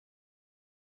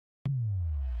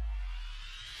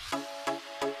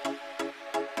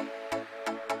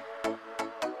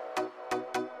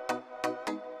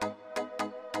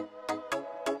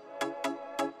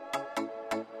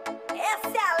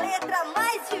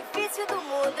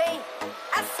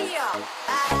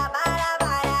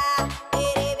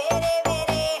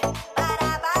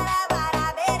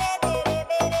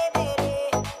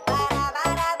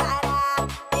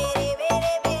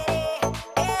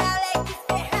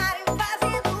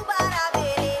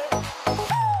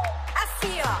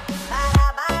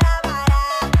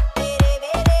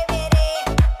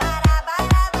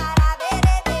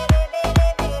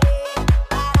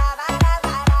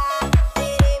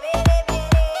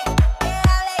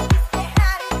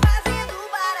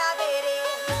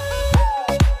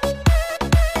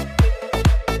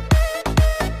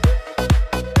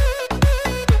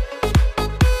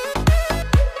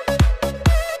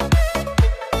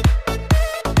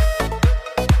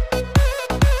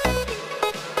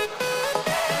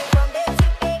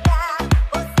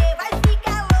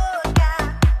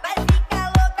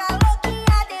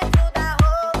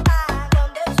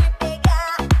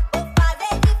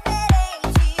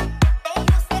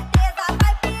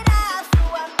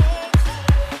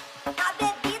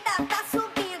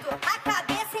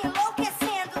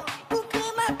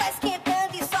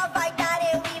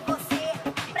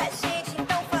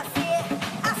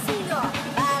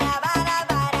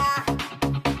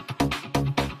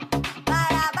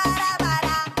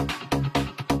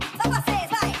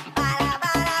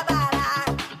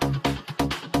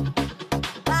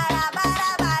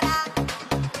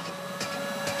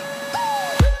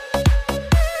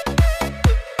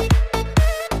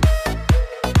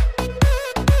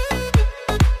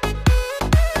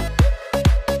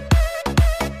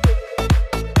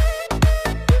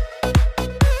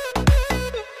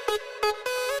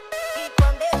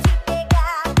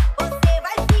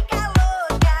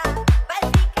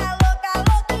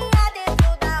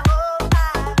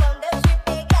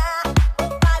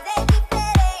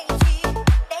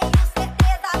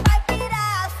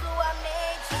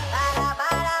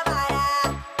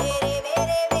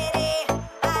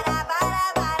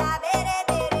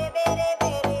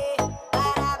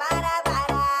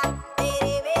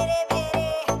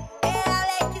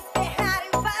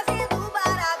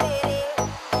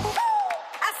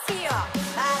assim, ó.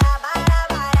 Bara, bara,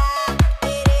 bara,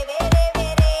 bere, bere,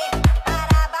 bere.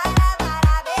 Bara, bara,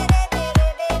 bara, bere, bere,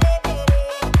 bere, bere.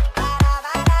 Bara,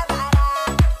 bara, bara,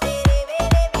 bere,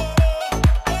 bere, bere.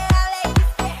 É Alex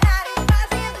Ferrari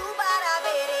fazendo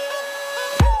baraberê.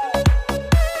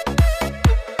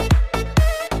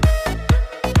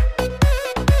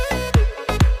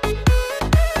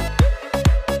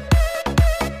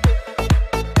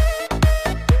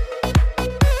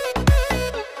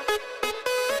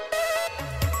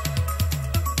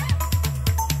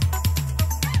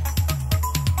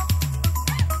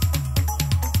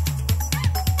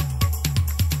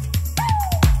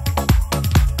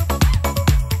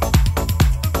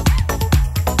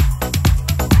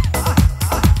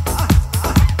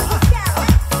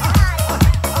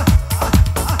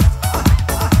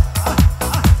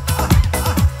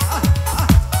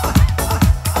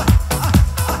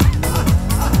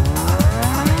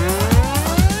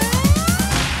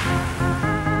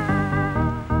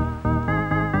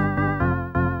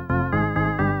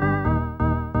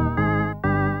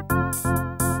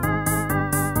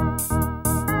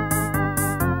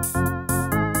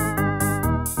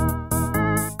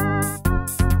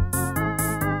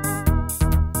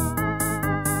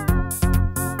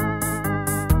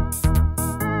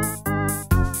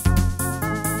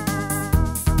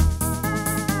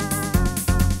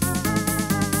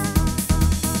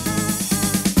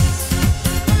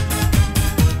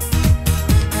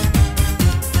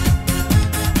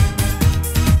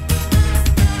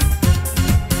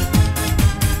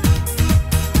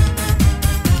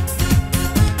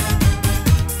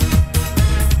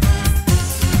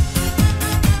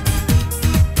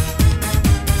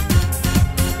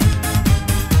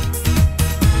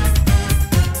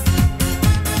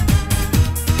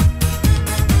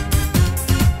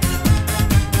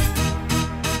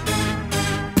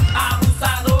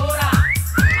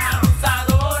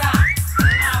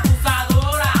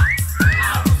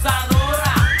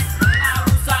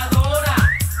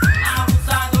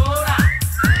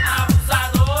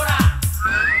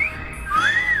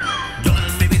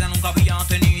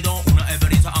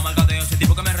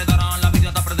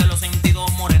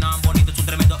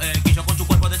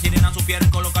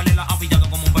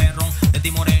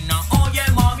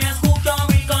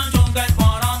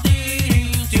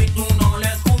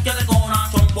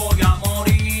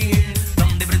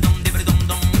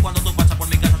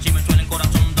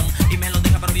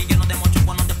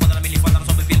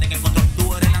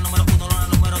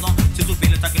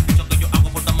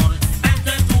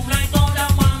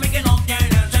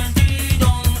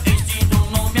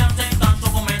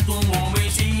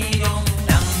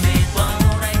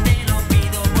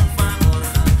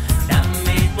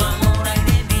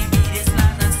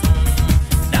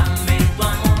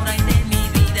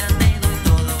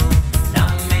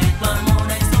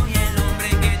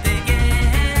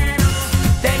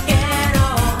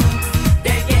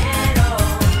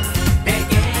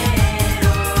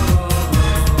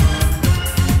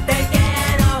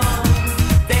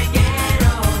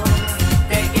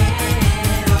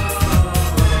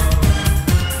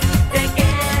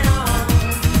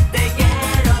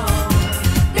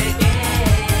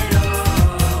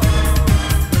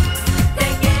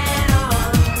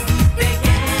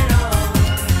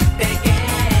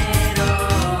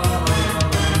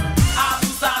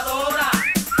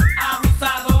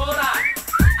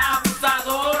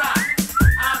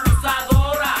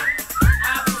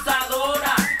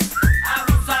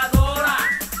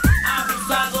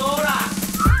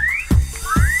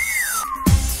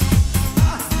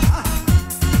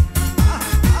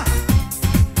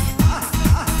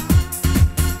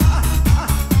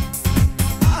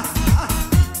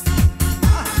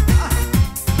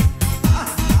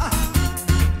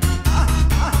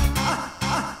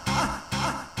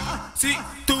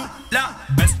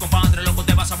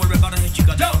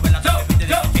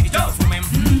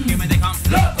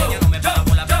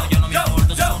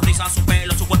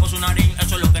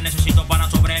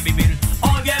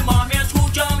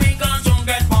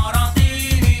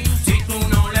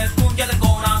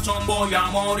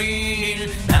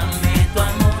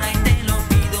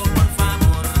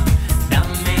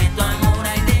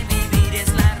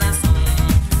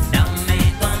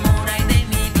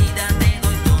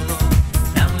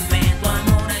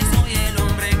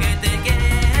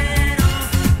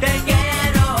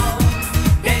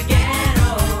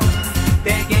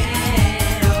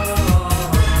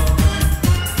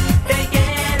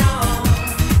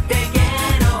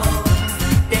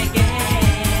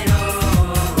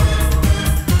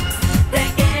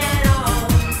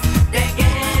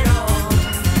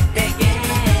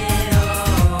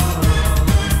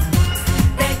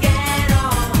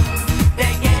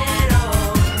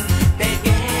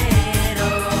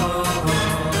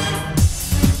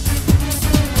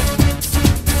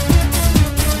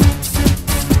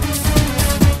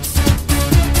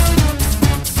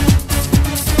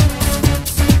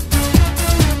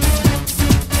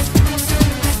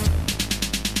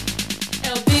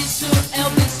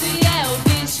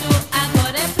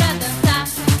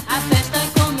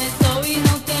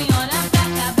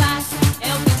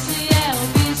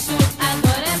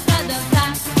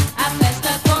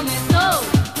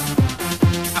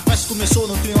 começou,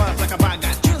 não tem hora pra acabar.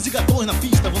 Gatinhas e gatões na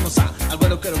pista vão dançar.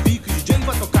 Agora eu quero ouvir que o DJ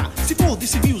vai tocar. Se for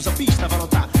desse views, a pista vai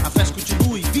lotar. A festa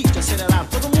continua e beat acelerado.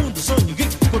 Todo mundo, só ninguém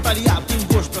contrariado. Tem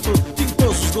gosto pra todo, tem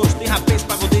todos os gostos. Tem rapaz,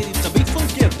 pagodeiro e também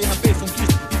funkeiro. Tem rapaz,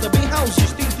 funkista e também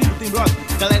houses. Tem tribo, tem brother,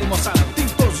 galera e moçada. Tem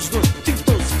todos os gostos, tem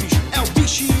todos os bichos. É o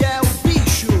bicho e é o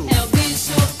bicho. É o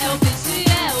bicho, é o bicho e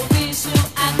é o bicho.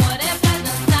 Agora é pra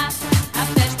dançar. A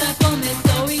festa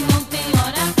começou e não tem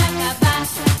hora pra acabar.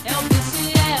 É o bicho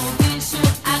e é o bicho.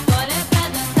 Agora é pra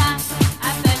dançar.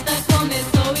 A festa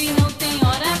começou e não tem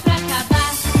hora pra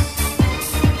acabar.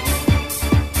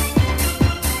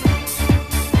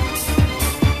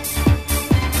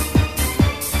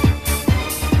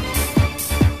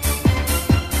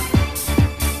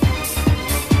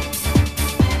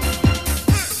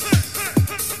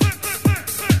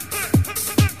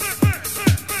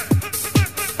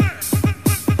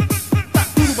 Tá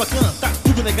tudo bacana, tá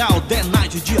tudo legal. The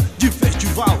night, dia de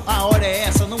festival. A hora é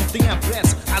essa, não tenha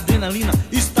pressa. Adrenalina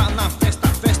está na festa,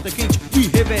 a festa é quente,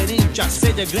 irreverente, a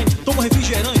sede é grande. Toma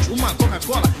refrigerante, uma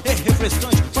Coca-Cola é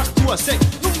refrescante. Fartua sede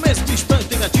no mesmo instante.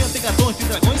 Tem gatinha, tem gatões, tem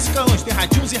dragões e caões. Tem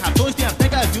ratinhos e ratões, tem até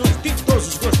gaviões. Tem todos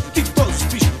os gostos, tem todos os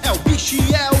bichos. É o bicho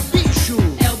e é o bicho.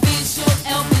 É o bicho,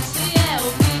 é o bicho e é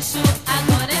o bicho.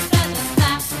 Agora é pra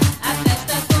dançar. A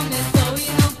festa começou e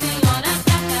não tem hora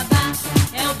pra acabar.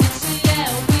 É o bicho e é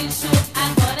o bicho.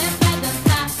 Agora é pra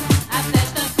dançar. A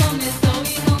festa começou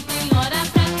e não tem hora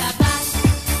pra acabar.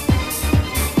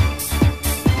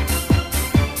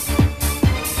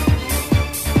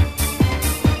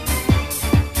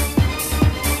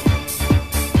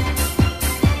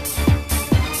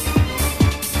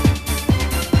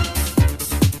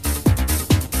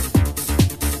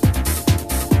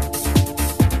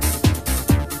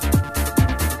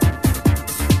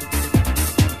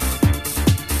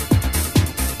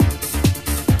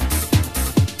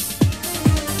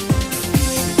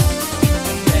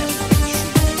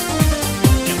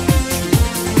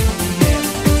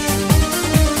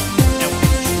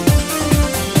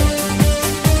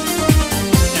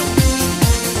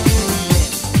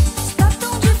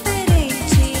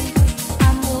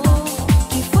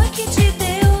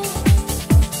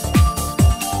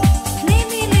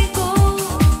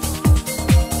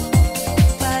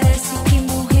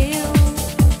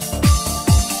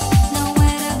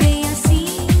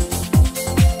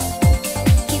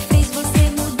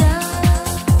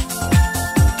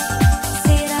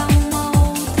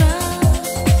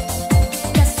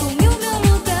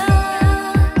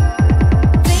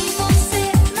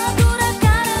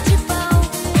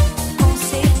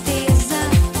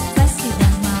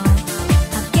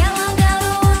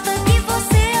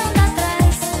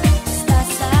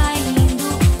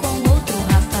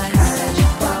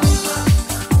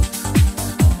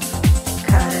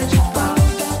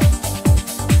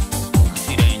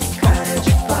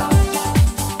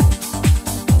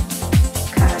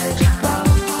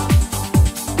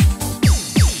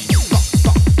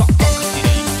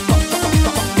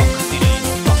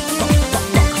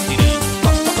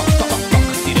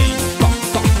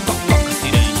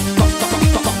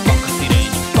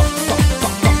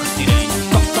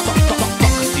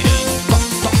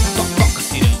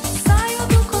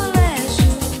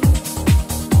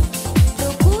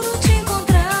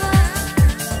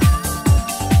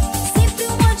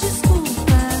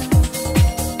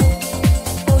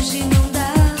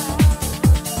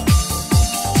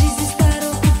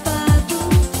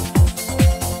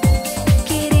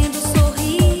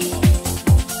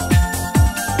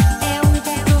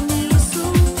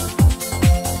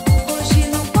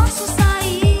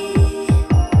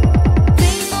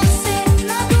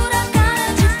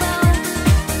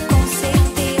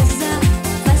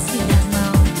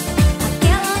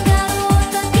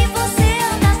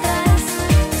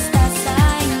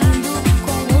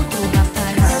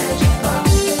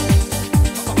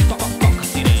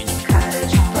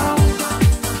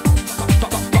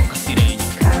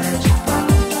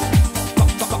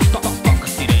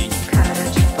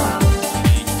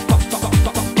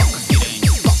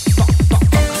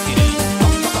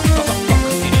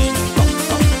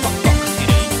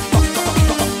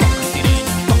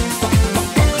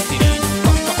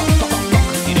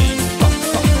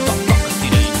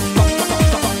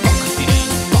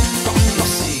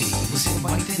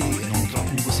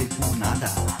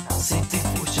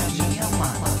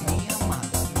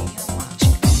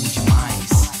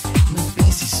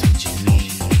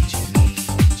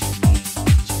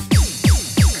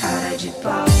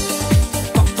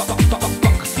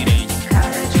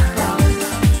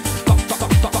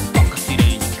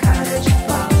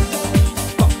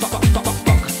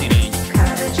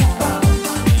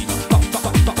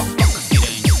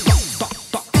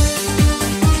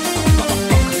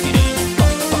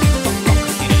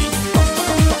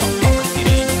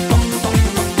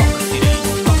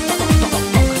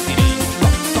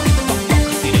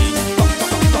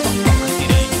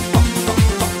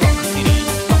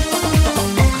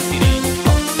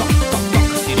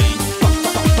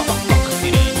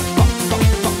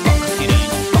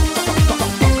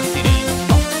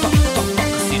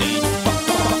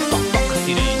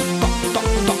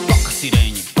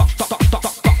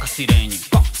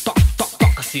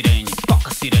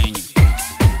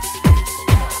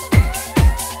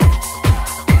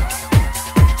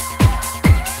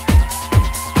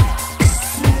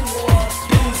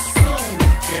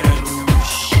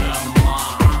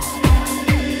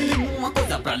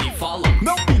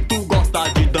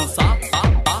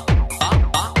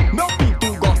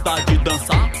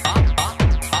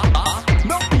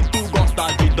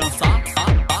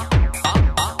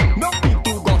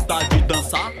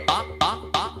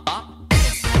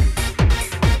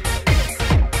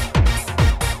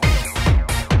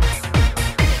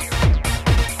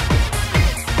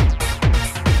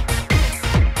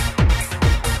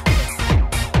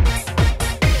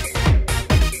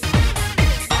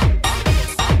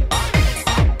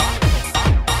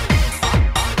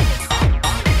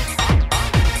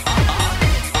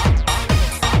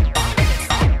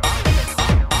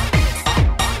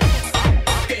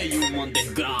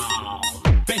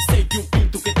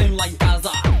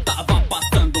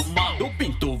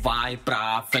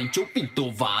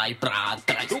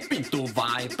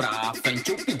 vai pra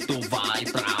frente, o pinto vai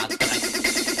pra trás.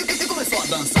 E começou a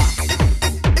dançar,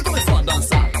 e começou a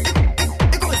dançar,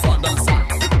 e começou a dançar,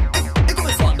 e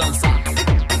começou a dançar,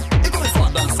 e começou a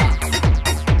dançar,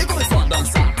 e começou a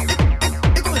dançar,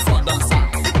 e começou a dançar,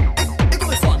 e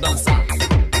começou a dançar,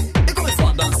 e começou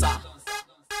a dançar.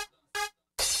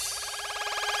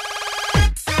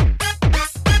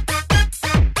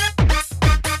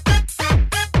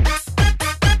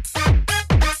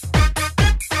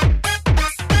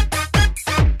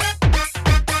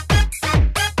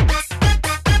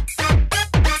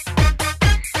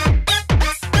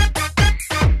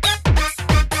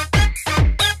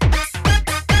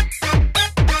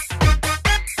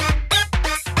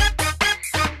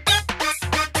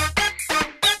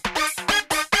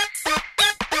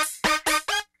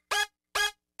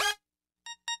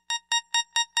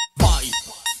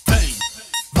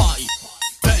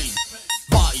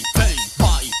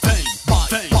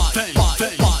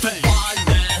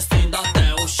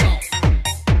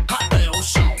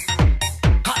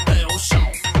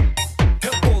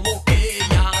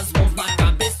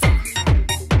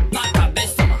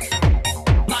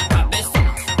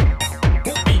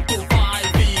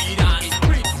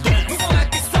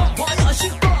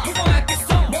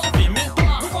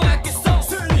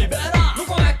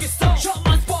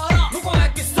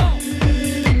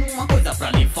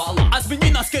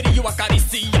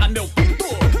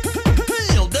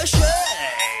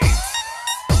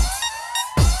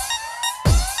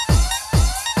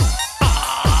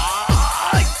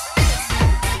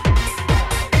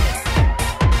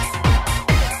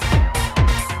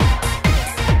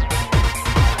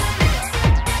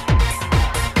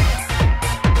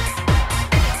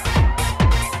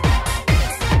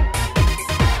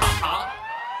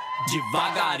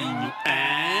 Devagarinho, hein?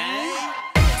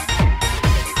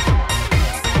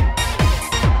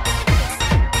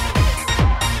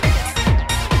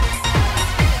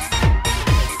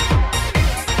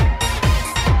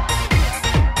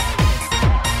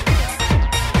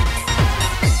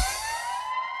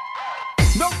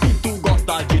 Meu pinto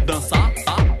gosta de dançar,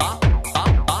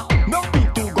 meu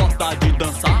pinto gosta de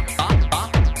dançar,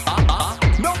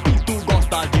 meu pinto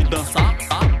gosta de dançar,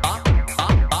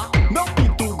 meu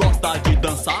pinto gosta de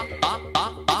dançar,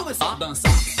 e começou a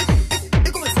dançar,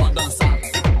 e começou a dançar,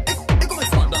 e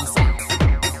começou a dançar, e começou a dançar,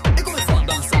 e começou a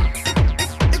dançar,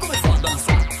 e começou a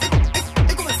dançar,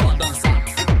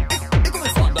 e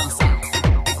começou a dançar,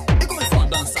 e começou a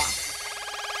dançar.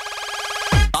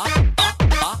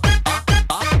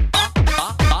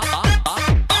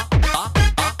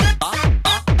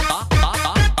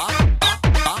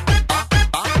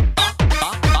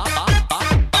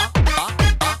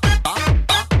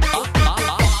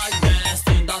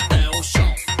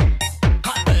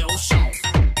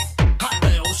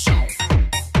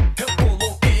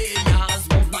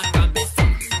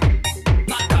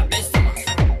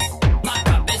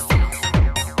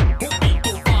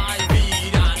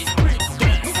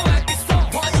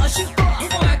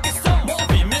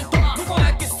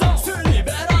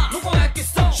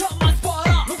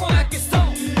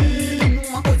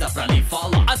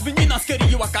 As meninas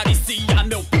queriam acariciar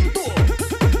meu pinto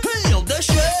e eu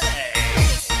deixei.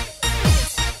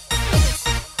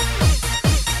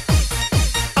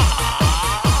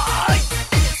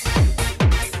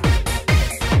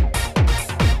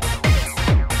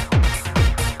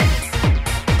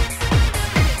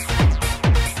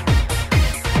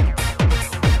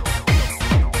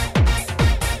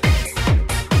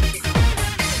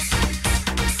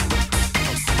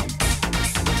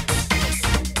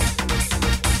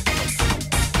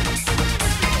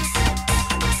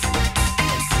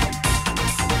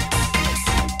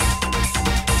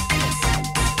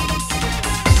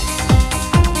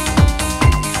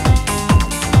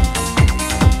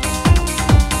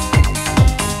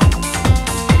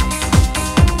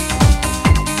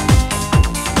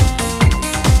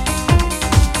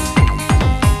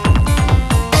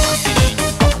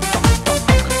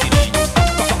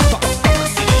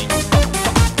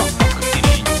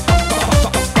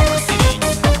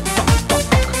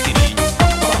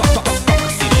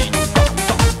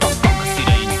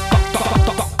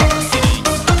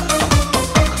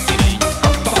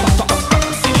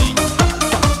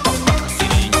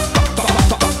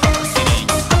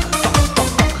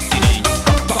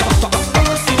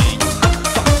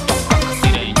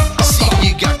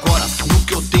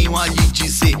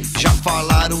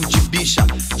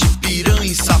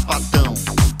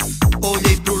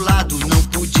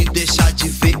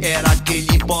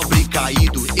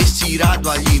 estirado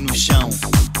ali no chão.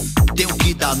 Tem o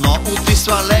que dá nó, o triste,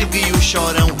 o alegre e o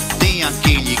chorão. Tem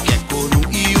aquele que é corno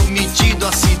e o metido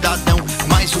a cidadão.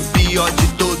 Mas Mas o pior de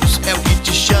todos é o que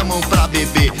te chamam pra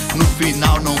beber. No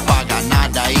final não paga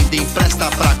nada, ainda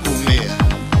empresta pra comer.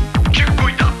 Te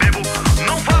cuida, bebo,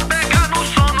 não vá pegar no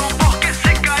sono, porque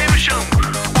se cair no chão,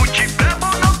 o de bebo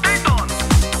não tem dono.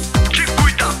 Te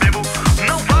cuida, bebo,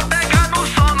 não vá pegar no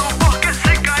sono, porque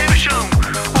se cair no chão,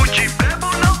 o de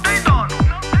bebo não tem dono.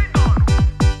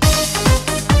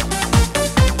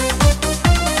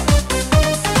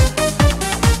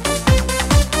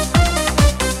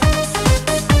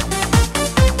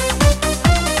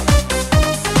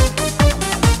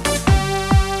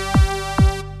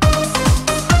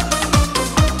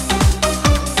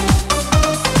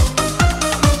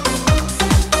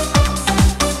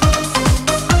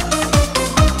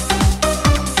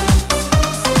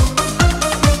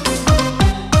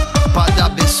 Padre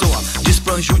abençoa, diz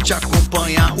pro anjo te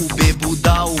acompanhar. O bebo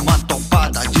dá uma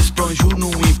topada, diz pro anjo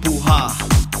não empurrar.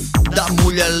 Da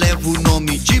mulher leva o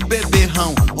nome de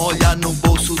beberrão. Olha no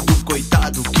bolso do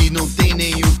coitado que não tem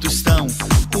nenhum tostão.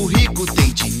 O rico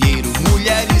tem dinheiro,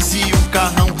 mulheres e um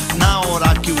carrão. Na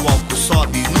hora que o álcool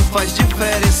sobe, não faz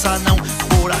diferença não.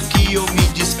 Por aqui eu me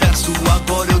despeço,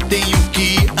 agora eu tenho que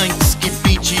ir antes que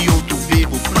pinte outro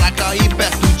bebo pra cair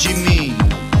perto de mim.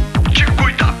 Te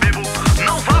cuida, bebo,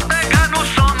 não vá pegar no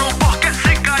sono, porque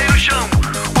se cair no chão,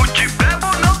 o de bebo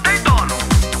não tem dono.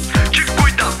 Te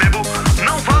cuida, bebo,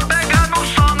 não vá pegar no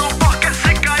sono, porque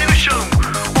se cair no chão,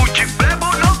 o de bebo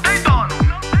não tem dono.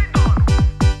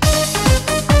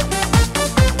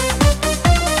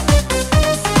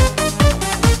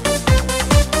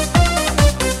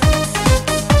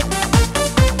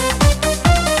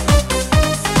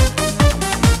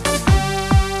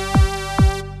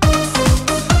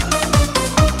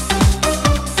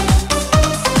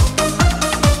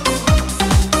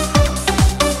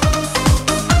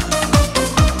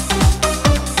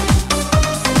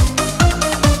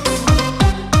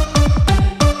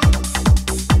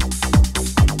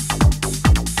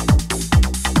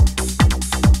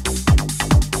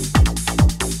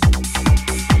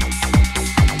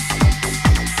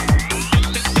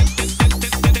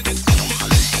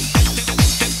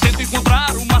 Tento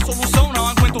encontrar uma solução, não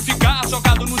aguento ficar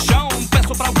jogado no chão.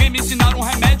 Peço pra alguém me ensinar um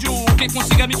remédio, quem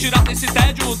consiga me tirar desse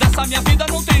tédio. Dessa minha vida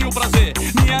não tenho prazer,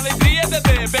 minha alegria é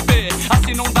beber, beber.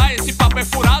 Assim não dá, esse papo é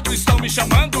furado, estão me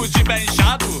chamando de bem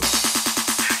inchado.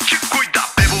 Te cuida,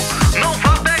 bebo, não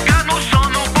vá pegar no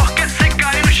sono, porque se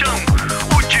cair no chão,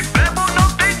 o de bebo não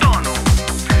tem dono.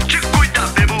 Te cuida,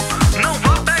 bebo, não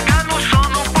vá pegar no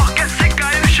sono, porque se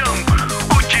cair no chão,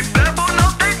 o de bebo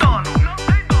não tem dono.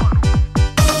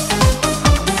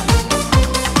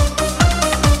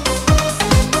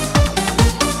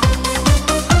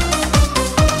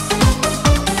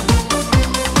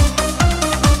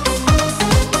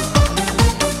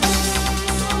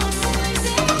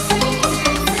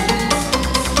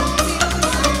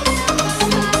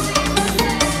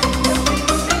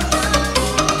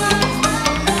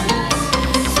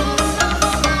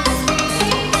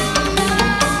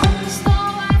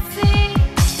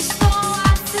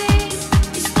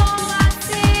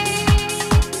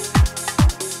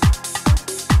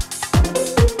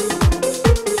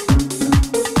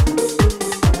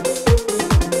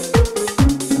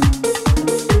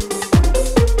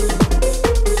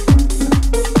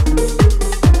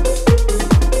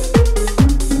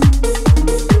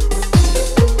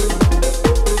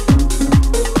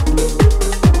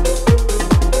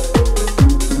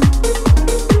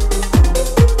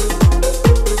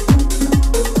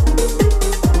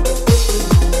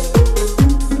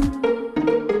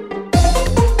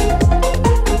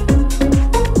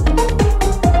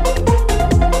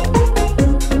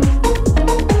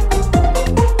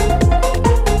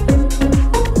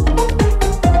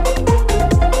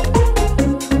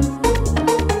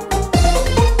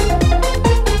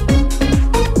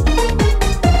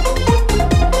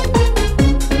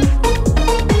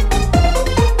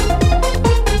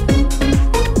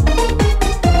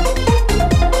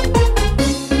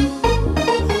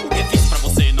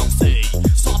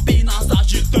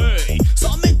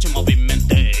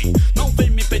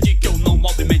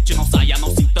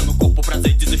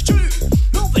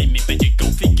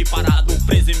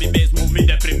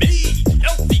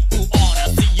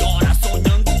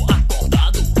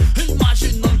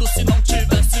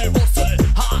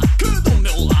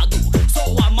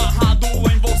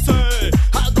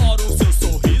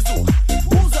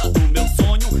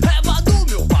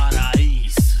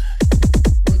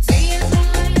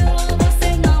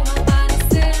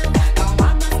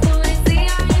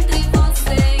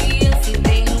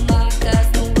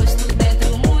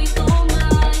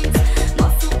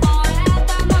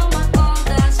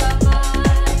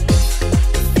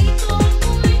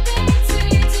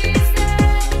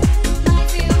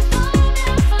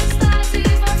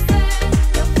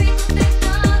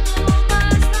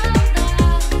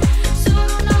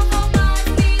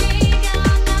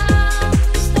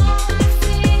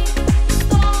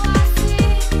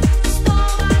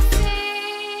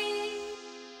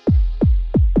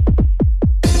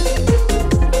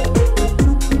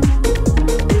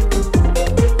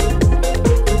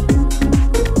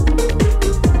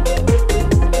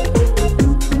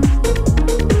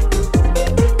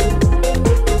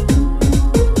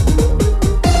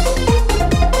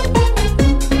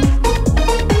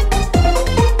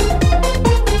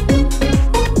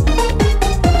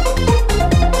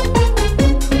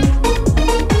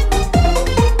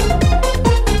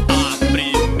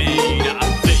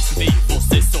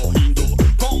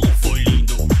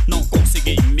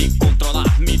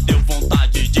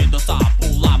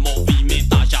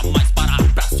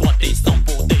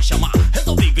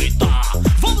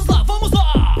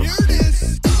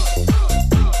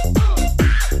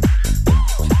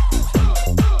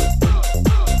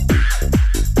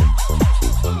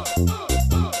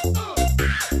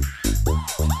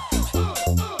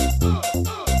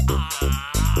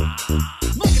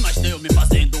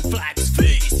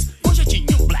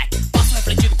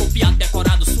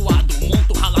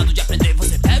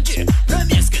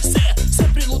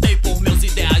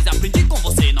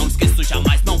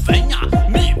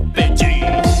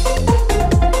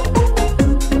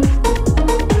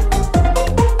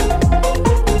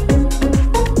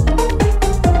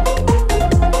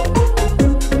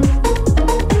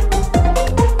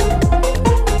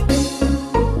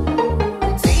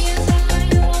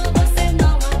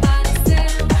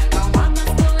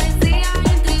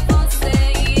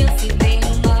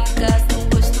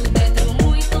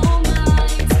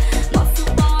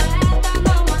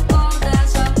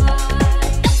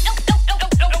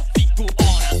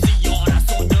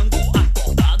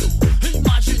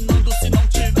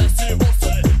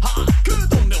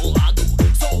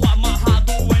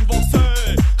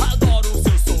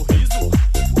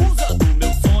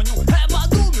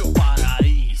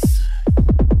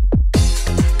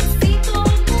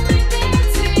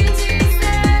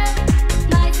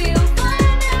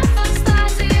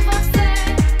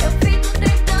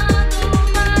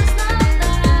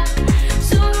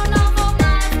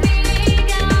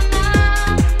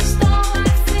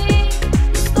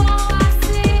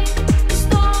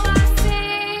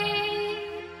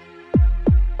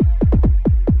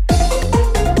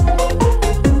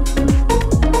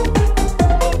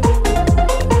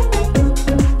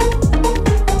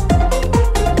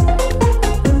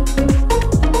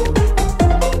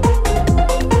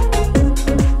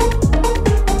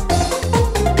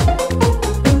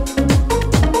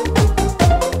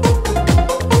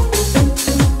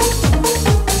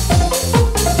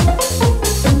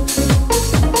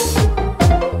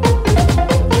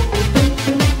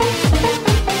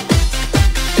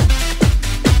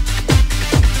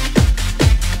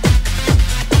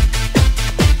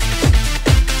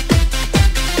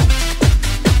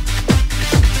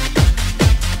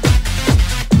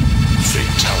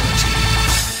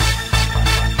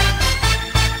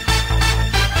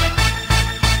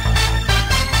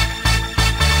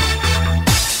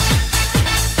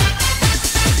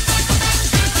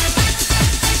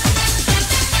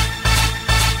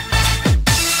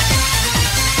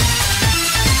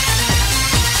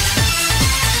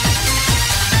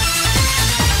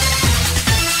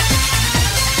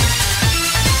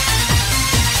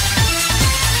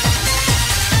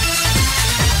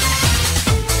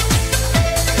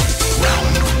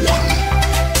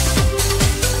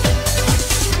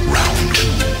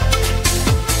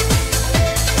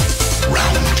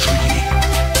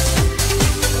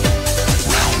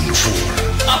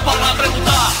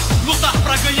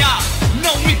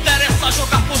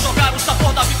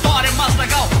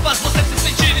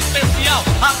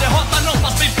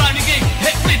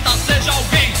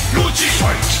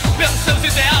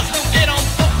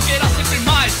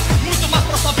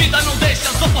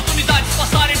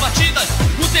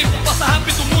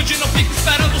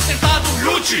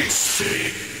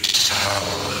 Lute!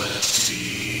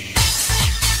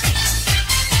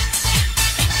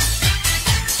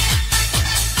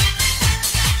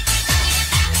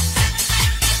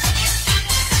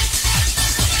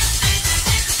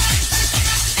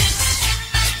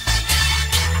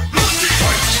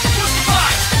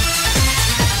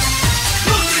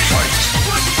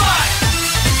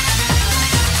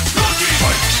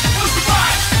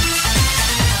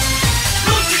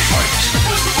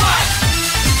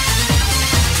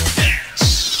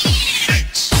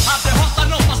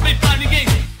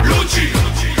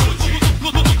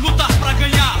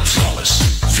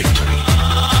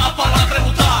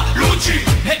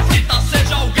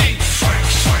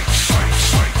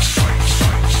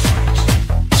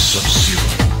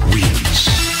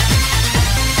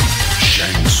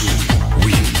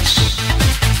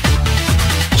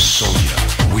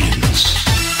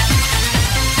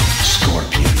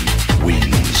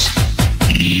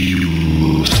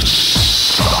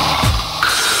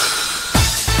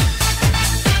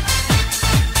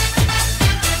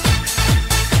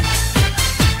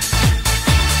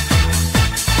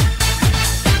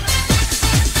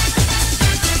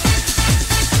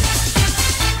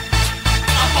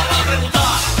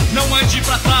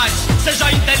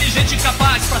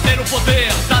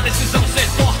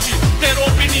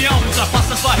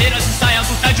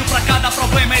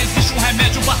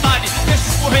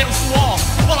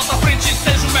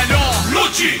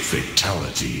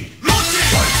 Fatality.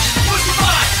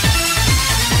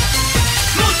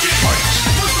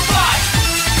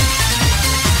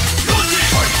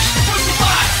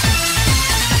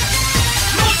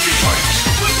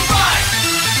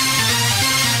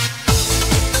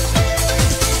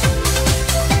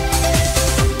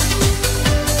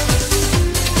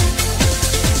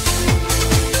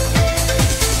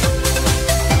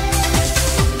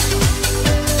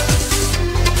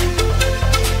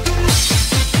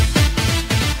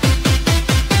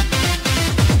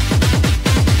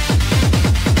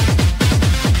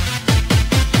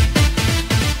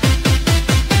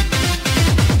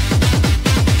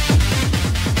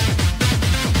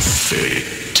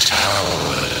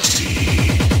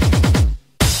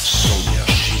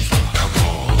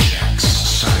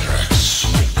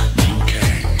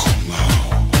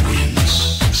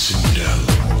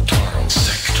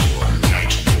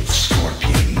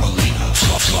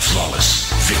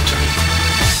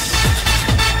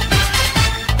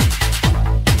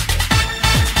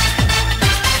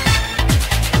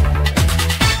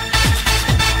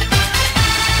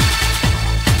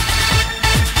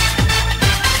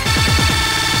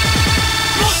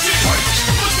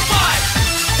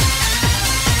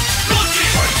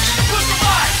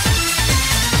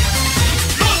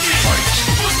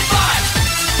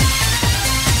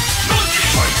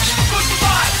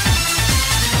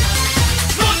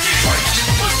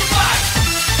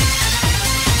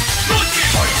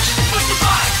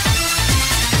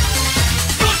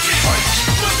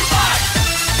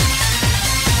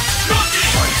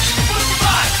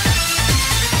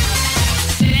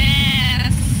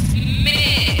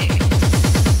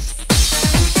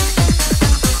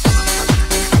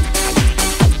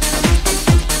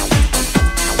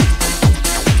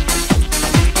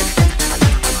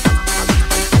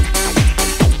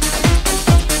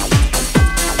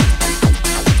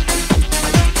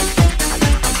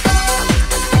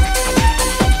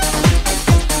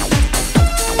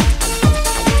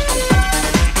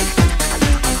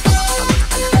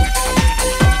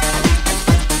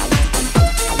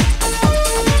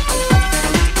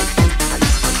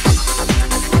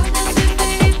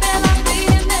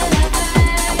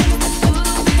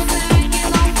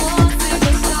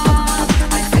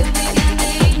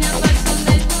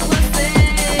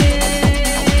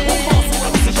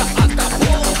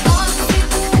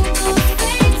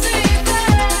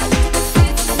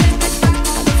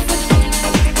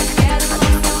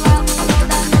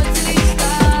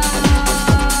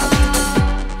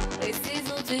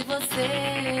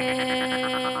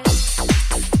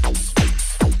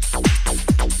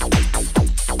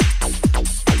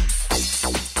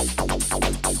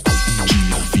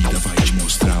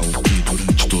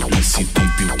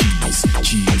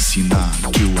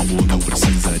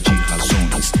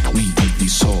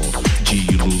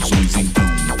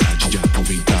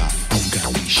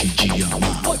 de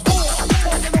amar.